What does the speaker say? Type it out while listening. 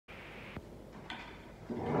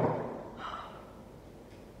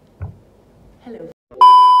Hello.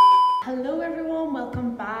 Hello everyone,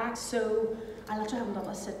 welcome back. So I literally haven't done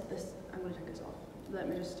I'm gonna take this off. Let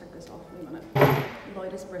me just take this off in a minute.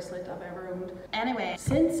 Loudest bracelet I've ever owned. Anyway,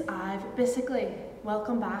 since I've basically not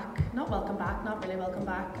really welcome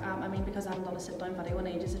back. I mean, because I haven't done a sit down video in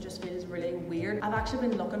ages, it just feels really weird. I've actually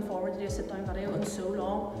been looking forward to do a sit down video in so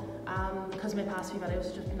long, because my past few videos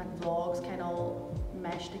have just been like vlogs kind of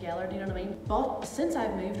meshed together, do you know what I mean? But since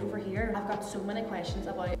I've moved over here, I've got so many questions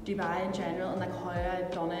about Dubai in general and like how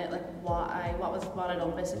I've done it, like what I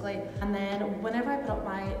done basically. And then whenever I put up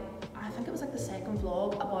I think it was like the second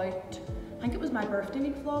vlog about, I think it was my birthday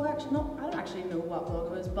week vlog actually. No, I don't actually know what vlog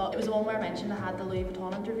it was, but it was the one where I mentioned I had the Louis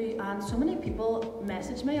Vuitton interview, and so many people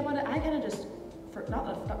messaged me about it. I kind of just,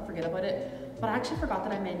 not forget about it, but I actually forgot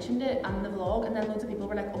that I mentioned it in the vlog, and then loads of people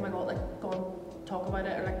were like, oh my god, like go and talk about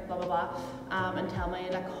it, or like blah blah blah, and tell me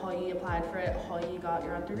like how you applied for it, how you got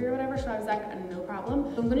your interview or whatever. So I was like, no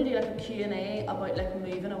problem. So I'm going to do like a Q&A about like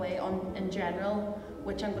moving away in general,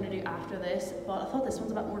 which I'm going to do after this, but I thought this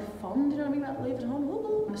one's a bit more fun, do you know what I mean, about Louis Vuitton.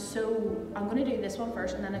 Woo-hoo. So I'm going to do this one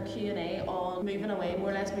first and then a Q&A on moving away, more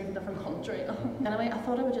or less moving to a different country. Anyway, I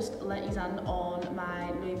thought I would just let you in on my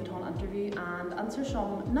Louis Vuitton interview and answer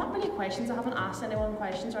some, not really questions, I haven't asked anyone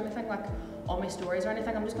questions or anything like on my stories or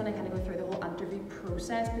anything. I'm just going to kind of go through the whole interview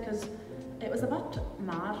process because it was a bit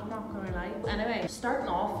mad, I'm not going to lie. Anyway, starting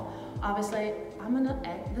off, obviously,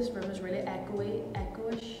 this room is really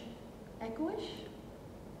echoish.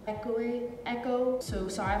 So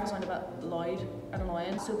sorry if I sound a bit loud and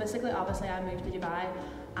annoying. So basically, obviously I moved to Dubai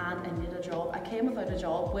and I needed a job. I came without a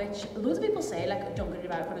job, which loads of people say like, don't go to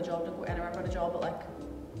Dubai without a job, don't go anywhere without a job, but like,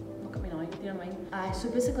 look at me now, you know what I mean? So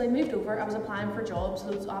basically I moved over, I was applying for jobs,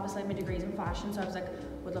 loads, obviously my degrees in fashion, so I was like,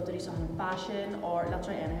 would love to do something in fashion or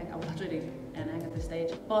literally anything. I would literally do anything at this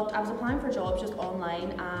stage. But I was applying for jobs just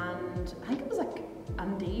online, and I think it was like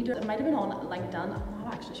Indeed, or it might have been on LinkedIn. I'm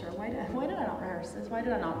not actually sure. Why did I not rehearse this? Why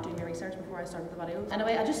did I not do my research before I started the video?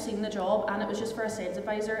 Anyway, I just seen the job and it was just for a sales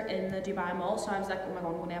advisor in the Dubai mall. So I was like, oh my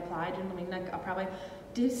god, I'm going to apply. Do you know what I mean? Like, I probably,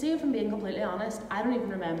 do you see, if I'm being completely honest, I don't even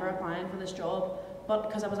remember applying for this job. But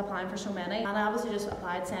because I was applying for so many, and I obviously just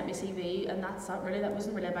applied, sent me CV, and that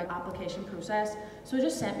wasn't really a big application process. So I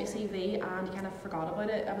just sent me CV and kind of forgot about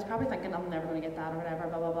it. I was probably thinking I'm never going to get that or whatever,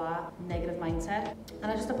 blah blah blah, negative mindset.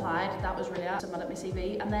 And I just applied, that was really it, submitted my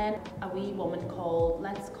CV, and then a wee woman called,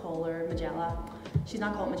 let's call her Magella. She's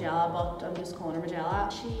not called Magella, but I'm just calling her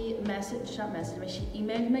Magella. She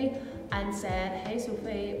emailed me and said, hey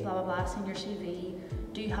Sophie, blah blah blah, send your CV.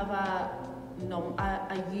 Do you have a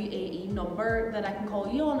UAE number that I can call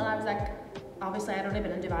you on? And I was like, obviously I'd only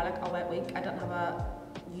been in Dubai like a wet week, I didn't have a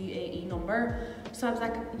UAE number. So I was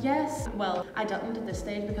like, yes. Well, I didn't at this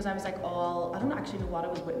stage because I was like, oh, I don't actually know what I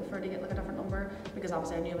was waiting for to get like a different number, because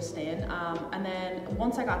obviously I knew I was staying. And then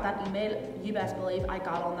once I got that email, you best believe I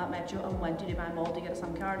got on that metro and went to Dubai Mall to get a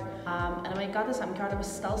SIM card. And when I got the SIM card, I was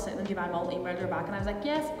still sitting in Dubai Mall, emailed her back and I was like,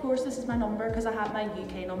 yes, of course, this is my number, because I had my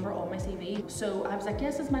UK number on my CV. So I was like,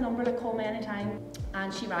 yes, this is my number, like call me anytime.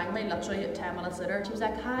 And she rang me literally 10 minutes later. She was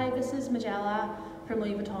like, hi, this is Magella from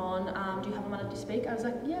Louis Vuitton, do you have a minute to speak? I was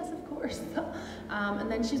like, yes, of course. And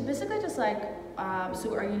then she's basically just like,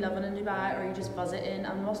 so are you living in Dubai or are you just visiting? And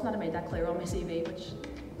I must not have made that clear on my CV, which,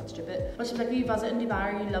 that's stupid. But she was like, are you visiting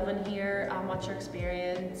Dubai, are you living here? What's your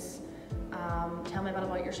experience? Tell me a bit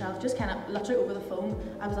about yourself. Just kind of literally over the phone.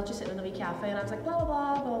 I was literally sitting in a wee cafe and I was like, blah,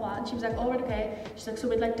 blah, blah, blah, blah. And she was like, all right, okay. She's like, so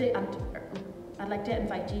I'd like to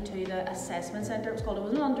invite you to the assessment centre. It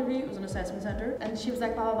wasn't an interview, it was an assessment centre. And she was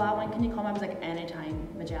like, blah, blah, blah, when can you come? I was like, anytime,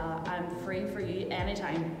 Magella, I'm free for you,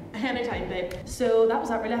 anytime, babe. So that was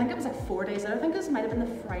that really, I think it was like 4 days later. I think this might have been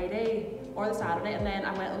the Friday or the Saturday, and then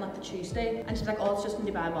I went on like the Tuesday, and she's like, oh, it's just in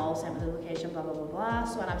Dubai Mall, sent me the location, blah, blah, blah, blah.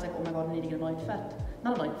 So, and I was like, oh my god, I need to get an outfit.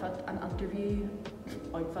 Not an outfit, an interview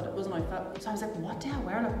outfit, it was an outfit. So I was like, what do I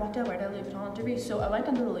wear? Like, what do I wear to a Louis Vuitton interview? So I went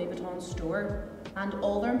into the Louis Vuitton store, and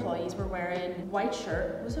all their employees were wearing white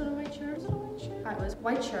shirt. Was it a white shirt? Was it a white shirt? It was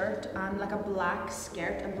white shirt and like a black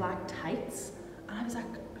skirt and black tights. And I was like,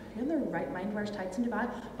 who in their right mind wears tights in Dubai?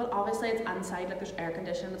 But obviously it's inside, like there's air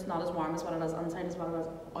conditioning, it's not as warm as what it is inside as what it is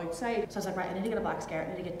outside. So I was like, right, I need to get a black skirt, I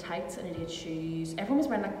need to get tights, I need to get shoes. Everyone was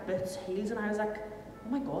wearing like boots, heels, and I was like, oh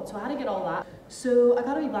my god, so I had to get all that. So I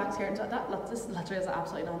got a wee black skirt, and so this literally has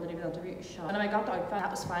absolutely nothing to do with the interview. And I got the outfit, that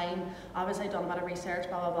was fine. Obviously I'd done a bit of research,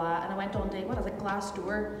 blah blah blah, and I went on to, what is it,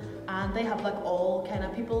 Glassdoor, and they have like all kind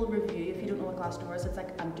of people review. If you don't know what Glassdoor is, it's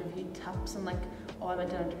like interview tips and like, oh, I went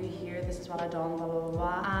to an interview here, this is what I done, blah blah blah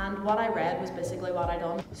blah. And what I read was basically what I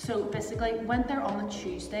done. So basically went there on the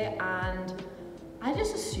Tuesday, and I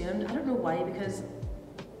just assumed, I don't know why, because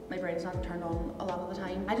my brain's not turned on a lot of the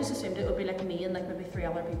time. I just assumed it would be like me and like maybe 3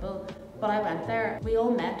 other people. But I went there, we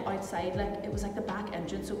all met outside, like it was like the back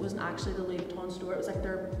entrance, so it wasn't actually the Louis Vuitton store, it was like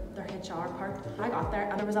their HR part. I got there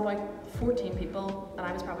and there was about 14 people and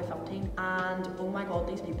I was probably 15, and oh my god,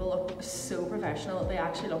 these people look so professional. They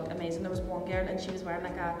actually looked amazing. There was one girl and she was wearing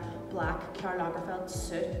like a black Karl Lagerfeld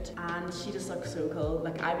suit and she just looked so cool.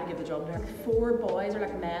 Like I would give the job to her. 4 boys or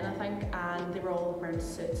like men I think, and they were all wearing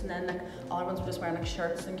suits, and then like other ones were just wearing like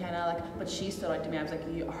shirts and kind of like, but she stood out to me. I was like,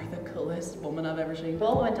 you are the coolest woman I've ever seen. We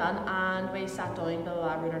all went on and we sat down, blah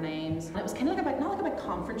blah blah, wrote our names, and it was kind of like a big, not like a big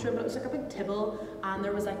conference room, but it was like a big table, and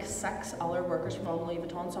there was like 6 other workers from Louis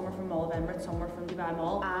Vuitton. Some were from Mall of Emirates, some were from Dubai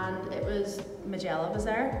Mall, and it was Magella was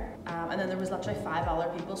there, and then there was literally 5 other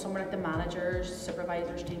people. Some were like the managers,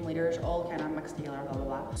 supervisors, team leaders, all kind of mixed together, blah blah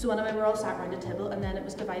blah. So anyway, we were all sat around a table, and then it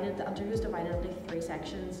was divided, the interview was divided into 3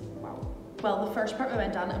 sections. Wow. Well, the first part we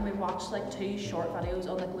went on and we watched like 2 short videos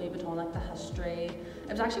on like Louis Vuitton, like the history. It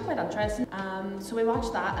was actually quite interesting. So we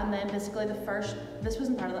watched that, and then basically this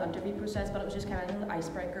wasn't part of the interview process, but it was just kind of, you know, the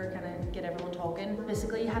icebreaker, kind of get everyone talking.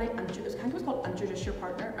 Basically you had to, it was called introduce your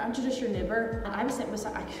partner, introduce your neighbour. And I was sitting with,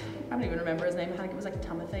 I don't even remember his name, I think it was like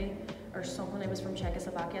Timothy or something. He was from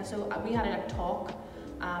Czechoslovakia. So we had to like talk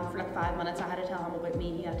for like 5 minutes. I had to tell him about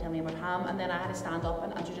me, he had to tell me about him, and then I had to stand up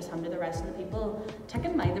and introduce him to the rest of the people. Take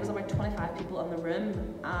in mind there was about 25 people in the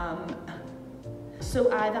room. So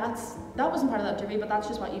that wasn't part of the interview, but that's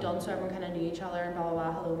just what you done, so everyone kind of knew each other and blah blah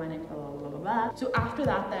blah. Hello, my name's blah blah blah blah blah. So after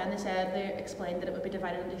that, then they explained that it would be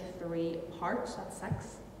divided into 3 parts. That's 6. It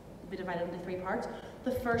would be divided into 3 parts.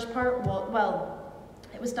 The first part was, well,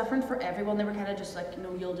 it was different for everyone. They were kind of just like, you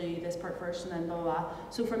know, you'll do this part first and then blah blah blah.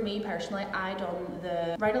 So for me personally, I done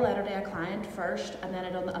the write a letter to a client first, and then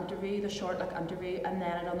I done the interview, the short like interview, and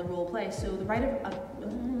then I done the role play. So the write a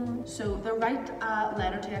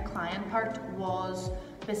letter to a client part was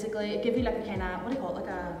basically it give you like a kind of, what do you call it, like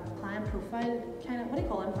a client profile kind of, what do you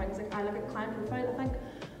call them things, like I like a client profile I think.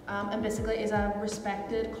 And basically is a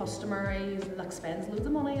respected customer. He like spends loads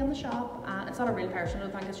of money in the shop, and it's not a real person, I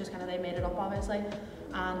don't think, it's just kind of they made it up obviously.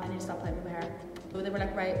 And I need to stop playing with my hair. So they were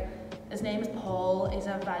like, right, his name is Paul, he's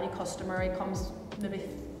a valued customer, he comes maybe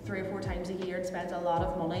 3 or 4 times a year and spends a lot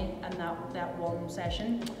of money in that one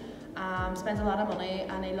session. Spends a lot of money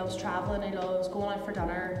and he loves travelling, he loves going out for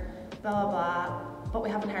dinner, blah blah blah, but we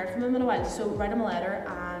haven't heard from him in a while, so write him a letter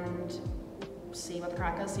and see what the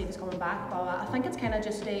crack is, see if he's coming back, blah blah. I think it's kind of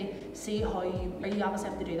just to see how you obviously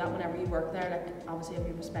have to do that whenever you work there, like obviously if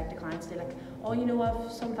you respect the clients, they like, oh, you know, I've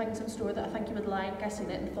some things in store that I think you would like, I seen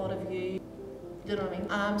it and thought of you. Do you know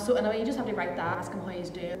what I mean? So anyway, you just have to write that, ask him how he's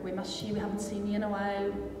doing. We miss you, we haven't seen you in a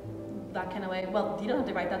while, that kind of way. Well, you don't have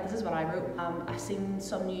to write that, this is what I wrote. I seen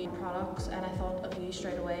some new products and I thought of you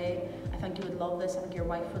straight away. I think you would love this, I think your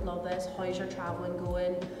wife would love this. How's your travelling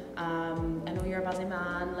going? I know you're a busy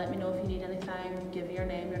man, let me know if you need anything, give me your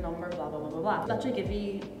name, your number, blah blah blah blah blah. Literally give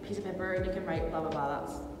you a piece of paper and you can write blah blah blah.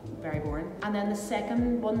 That's very boring. And then the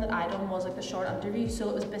second one that I done was like the short interview, so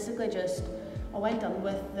it was basically just, I went in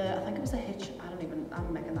with I think it was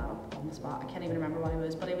I'm making that up on the spot, I can't even remember what he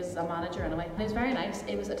was, but he was a manager anyway. And he was very nice,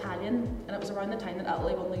 he was Italian, and it was around the time that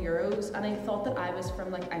Italy won the Euros, and he thought that I was from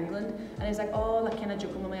like England, and he was like, oh, like kind of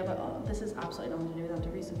joking with me about, oh, this is absolutely nothing to do with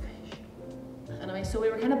interviews. Anyway, so we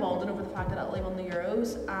were kind of bonding over the fact that Italy won the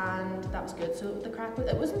Euros, and that was good. So the crack,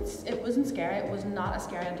 it wasn't scary, it was not a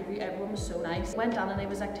scary interview, everyone was so nice. Went down and he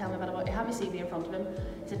was like, tell me a bit about, he had my CV in front of him,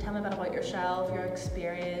 he said, tell me a bit about yourself, your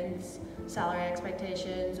experience, salary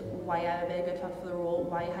expectations, why I would be a good fit for the role,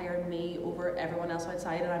 why he hired me over everyone else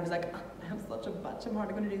outside. And I was like, I'm such a bitch, I'm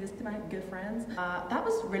hardly going to do this to my good friends. That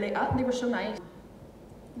was really, they were so nice.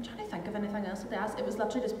 I'm trying to think of anything else that they asked. It was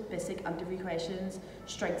literally just basic interview questions,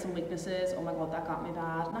 strengths and weaknesses. Oh my god, that got me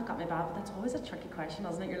bad. Not got me bad, but that's always a tricky question,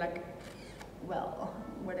 isn't it? You're like, well,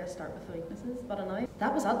 where do I start with the weaknesses? But anyway,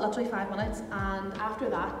 that was it, literally 5 minutes. And after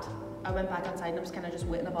that, I went back inside and I was kind of just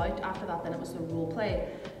waiting about. After that, then it was the role play.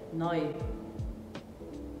 Now, I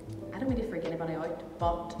don't mean to freak anybody out,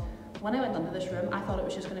 but when I went into this room, I thought it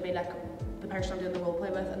was just going to be like the person I'm doing the role play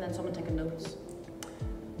with and then someone taking notes.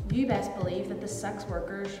 You best believe that the 6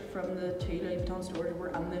 workers from the 2 Louis Vuitton stores were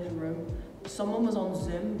in this room. Someone was on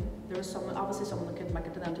Zoom. There was someone, obviously someone that couldn't make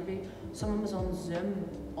it to the interview. Someone was on Zoom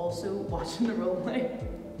also watching the role play.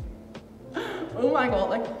 Oh my god,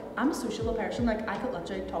 like, I'm a sociable person, like I could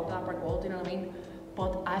literally talk to that brick wall, do you know what I mean?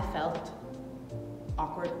 But I felt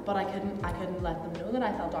awkward, but I couldn't let them know that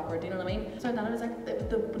I felt awkward, do you know what I mean? So then I was like,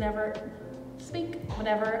 whenever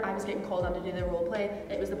I was getting called on to do the role play,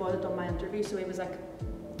 it was the boy that done my interview, so he was like,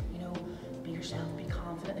 you know, be yourself, be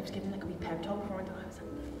confident. He was giving like a wee pep talk before I went on. I was like,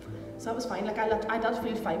 So that was fine. Like I did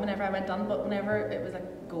feel fine whenever I went down, but whenever it was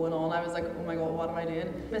like going on, I was like, oh my god, what am I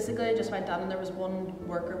doing? Basically, I just went down and there was one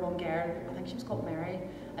worker, one girl, I think she was called Mary,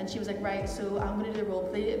 and she was like, right, so I'm going to do the role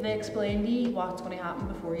play. They explain to you what's going to happen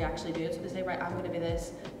before you actually do it. So they say, right, I'm going to be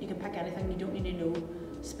this. You can pick anything. You don't need to know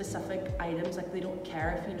specific items. Like they don't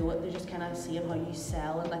care if you know it. They're just kind of seeing how you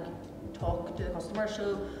sell and like talk to the customer.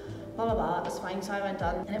 So blah blah blah, it was fine. So I went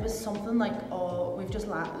down and it was something like, oh, I've just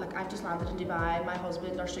landed in Dubai, my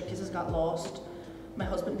husband, our suitcases got lost, my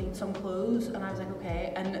husband needs some clothes, and I was like,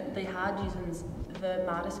 okay. And they had using the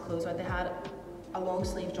maddest clothes out. They had a long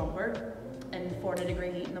sleeve jumper in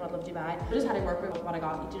 40-degree heat in the middle of Dubai. I just had to work with what I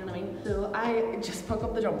got, do you know what I mean? So I just picked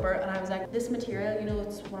up the jumper and I was like, this material, you know,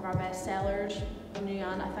 it's one of our best sellers. And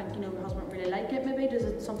I think, you know, my husband really like it. Maybe is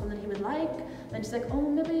it something that he would like? Then she's like, oh,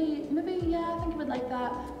 maybe, yeah, I think he would like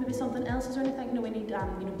that. Maybe something else. Is there anything? No, we need, you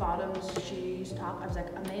know, bottoms, shoes, top. I was like,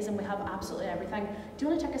 amazing. We have absolutely everything. Do you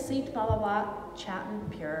want to take a seat? Blah blah blah. Chatting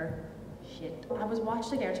pure shit. I was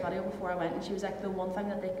watching a girl's video before I went, and she was like, not one thing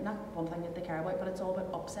that they care about, but it's all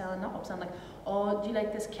about upselling, not upselling. Like, oh, do you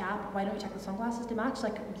like this cap? Why don't you check the sunglasses to match?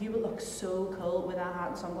 Like, you would look so cool with that hat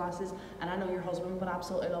and sunglasses, and I know your husband would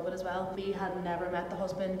absolutely love it as well. We had never met the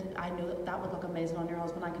husband. I knew that would look amazing on your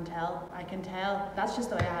husband. I can tell. That's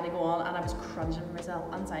just the way I had to go on, and I was crunching for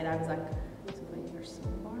myself. Inside, I was like, you're so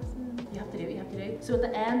embarrassing. You have to do what you have to do. So at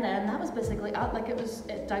the end, then that was basically it. Like it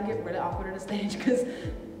did get really awkward at a stage because.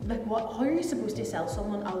 Like how are you supposed to sell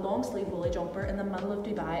someone a long sleeve woolly jumper in the middle of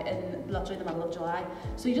Dubai in literally the middle of July?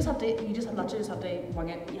 So you literally just have to wing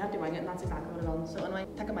it. You have to wing it, and that's exactly what I done. So anyway,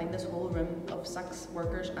 take in mind this whole room of 6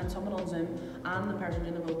 workers and someone on Zoom and the person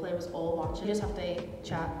doing the role play was all watching. You just have to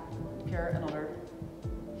chat pure and utter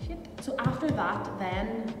shit. So after that,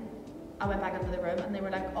 then I went back into the room and they were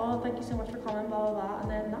like, oh, thank you so much for coming, blah blah blah, and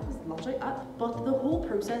then that was literally it. But the whole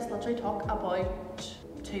process literally took about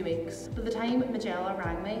 2 weeks. By the time Magella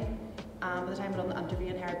rang me, by the time I done the interview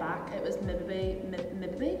and heard back, it was maybe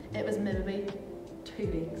 2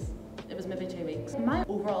 weeks. It was maybe 2 weeks. My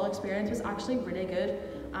overall experience was actually really good.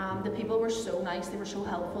 The people were so nice, they were so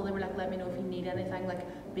helpful. They were like, let me know if you need anything, like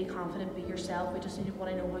be confident, be yourself. We just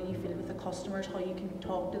want to know how you feel with the customers, how you can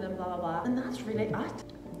talk to them, blah blah blah. And that's really it.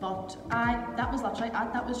 But that was literally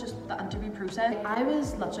it. That was just the interview process. I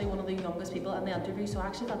was literally one of the youngest people in the interview, so I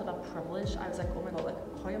actually felt a bit privileged. I was like, oh my god,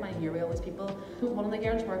 like how am I here with all these people? One of the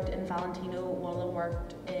girls worked in Valentino, one of them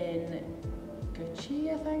worked in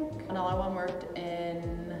Gucci, I think. Another one worked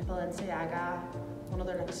in Balenciaga, one of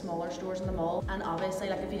their like smaller stores in the mall. And obviously,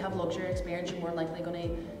 like if you have luxury experience, you're more likely going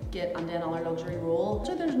to get into another luxury role.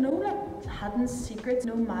 So there's no like hidden secrets,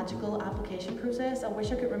 no magical application process. I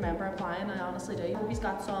wish I could remember applying, I honestly do. I hope he's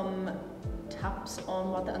got some tips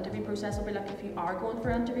on what the interview process will be like if you are going for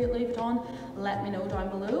an interview at Louis Vuitton. Let me know down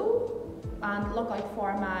below. And look out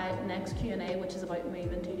for my next Q&A, which is about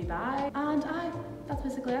moving to Dubai. And that's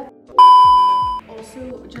basically it.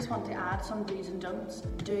 Also, just want to add some do's and don'ts.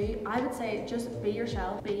 I would say just be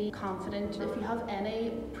yourself, be confident. If you have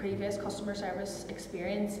any previous customer service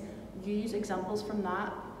experience, use examples from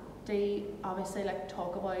that. They obviously like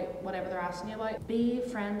talk about whatever they're asking you about. Be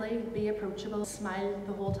friendly, be approachable, smile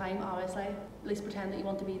the whole time, obviously. At least pretend that you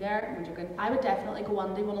want to be there. I'm joking. I would definitely go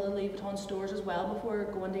into one of the Louis Vuitton stores as well before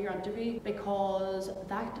going to your interview, because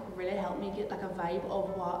that really helped me get like a vibe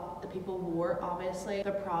of what the people wore, obviously,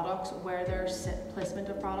 their products, where their placement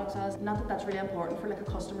of products is. Not that that's really important for like a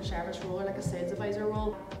customer service role or like a sales advisor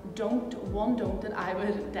role. One don't that I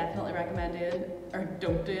would definitely recommend doing, or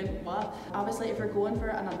don't do what? Obviously, if you're going for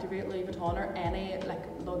an interview at Louis Vuitton or any like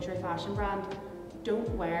luxury fashion brand, don't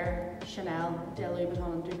wear Chanel to a Louis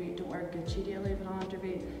Vuitton interview, don't wear Gucci to a Louis Vuitton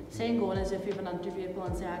interview. Same going as if you have an interview at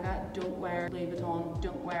Balenciaga, don't wear Louis Vuitton,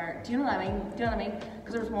 don't wear, do you know what I mean?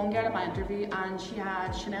 Because there was one girl at my interview and she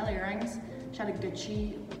had Chanel earrings, she had a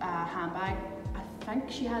Gucci handbag, I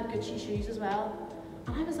think she had Gucci shoes as well.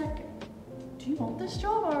 And I was like, do you want this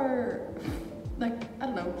job or? Like, I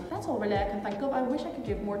don't know. That's all really I can think of. I wish I could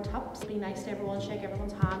give more tips. Be nice to everyone, shake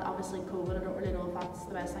everyone's hand. Obviously COVID, I don't really know if that's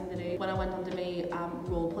the best thing to do. When I went into my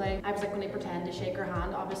role play, I was like going to pretend to shake her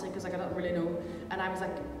hand, obviously, because like, I don't really know. And I was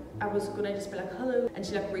like, I was going to just be like, hello. And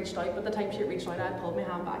she like reached out, but the time she reached out, I pulled my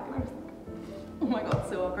hand back and I was like, oh my god,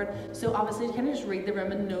 so awkward. So obviously you kind of just read the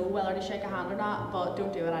room and know whether to shake a hand or not, but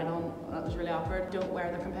don't do it, I don't. That was really awkward. Don't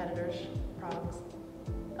wear the competitors' products.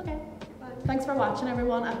 Okay. Thanks for watching,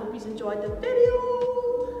 everyone. I hope you enjoyed the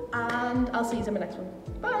video, and I'll see you in my next one.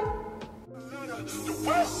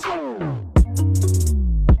 Bye!